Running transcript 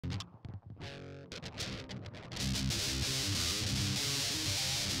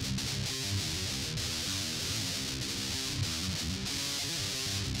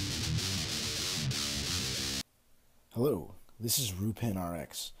Hello, this is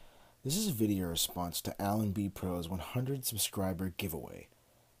RupenRX. This is a video response to Alan BePro's 100 subscriber giveaway.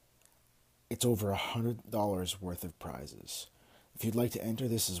 It's over $100 worth of prizes. If you'd like to enter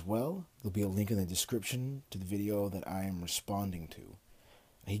this as well, there'll be a link in the description to the video that I am responding to.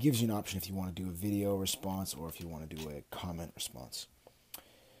 He gives you an option if you want to do a video response or if you want to do a comment response.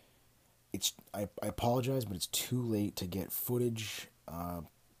 I apologize, but it's too late to get footage. I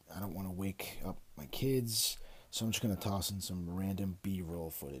don't want to wake up my kids, so I'm just going to toss in some random B-roll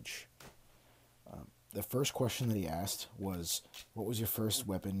footage. The first question that he asked was, what was your first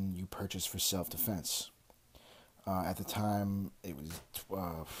weapon you purchased for self-defense? At the time, it was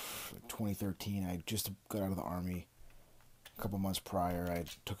 2013. I just got out of the Army. A couple months prior, I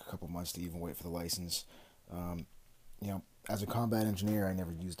took a couple months to even wait for the license. As a combat engineer, I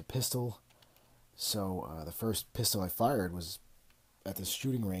never used a pistol. So the first pistol I fired was at the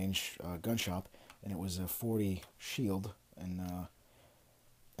shooting range, gun shop, and it was a .40 Shield, and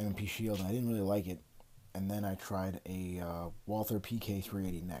M&P Shield, and I didn't really like it. And then I tried a Walther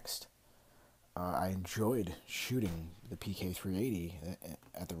PK380 next. I enjoyed shooting the PK380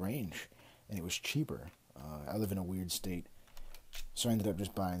 at the range, and it was cheaper. I live in a weird state, so I ended up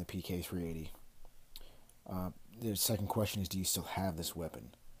just buying the PK380. The second question is, do you still have this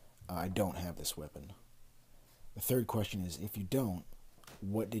weapon? I don't have this weapon. The third question is, if you don't,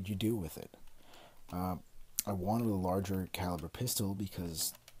 what did you do with it? I wanted a larger caliber pistol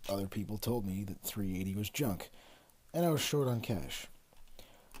because other people told me that .380 was junk, and I was short on cash.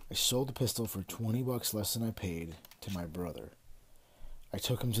 I sold the pistol for $20 less than I paid to my brother. I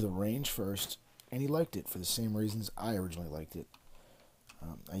took him to the range first, and he liked it for the same reasons I originally liked it.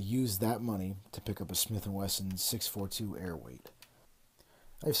 I used that money to pick up a Smith & Wesson 6.42 Airweight.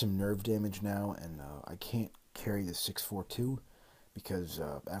 I have some nerve damage now, and I can't carry the 6.42 because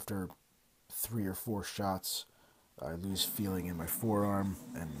after 3 or 4 shots, I lose feeling in my forearm,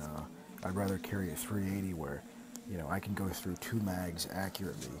 and I'd rather carry a .380 where, I can go through 2 mags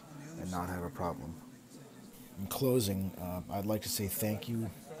accurately and not have a problem. In closing, I'd like to say thank you,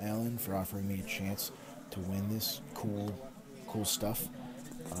 Alan, for offering me a chance to win this cool stuff,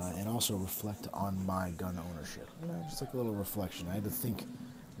 and also reflect on my gun ownership. Just like a little reflection. I had to think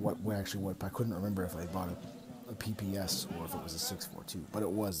what I couldn't remember if I bought a PPS or if it was a 6.42, but it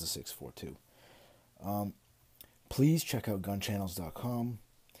was the 6.42. Please check out gunchannels.com.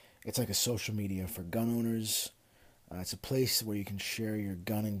 It's like a social media for gun owners. It's a place where you can share your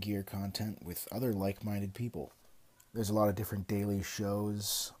gun and gear content with other like-minded people. There's a lot of different daily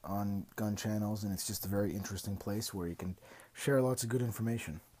shows on Gun Channels, and it's just a very interesting place where you can share lots of good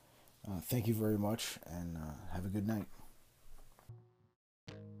information. Thank you very much, and have a good night.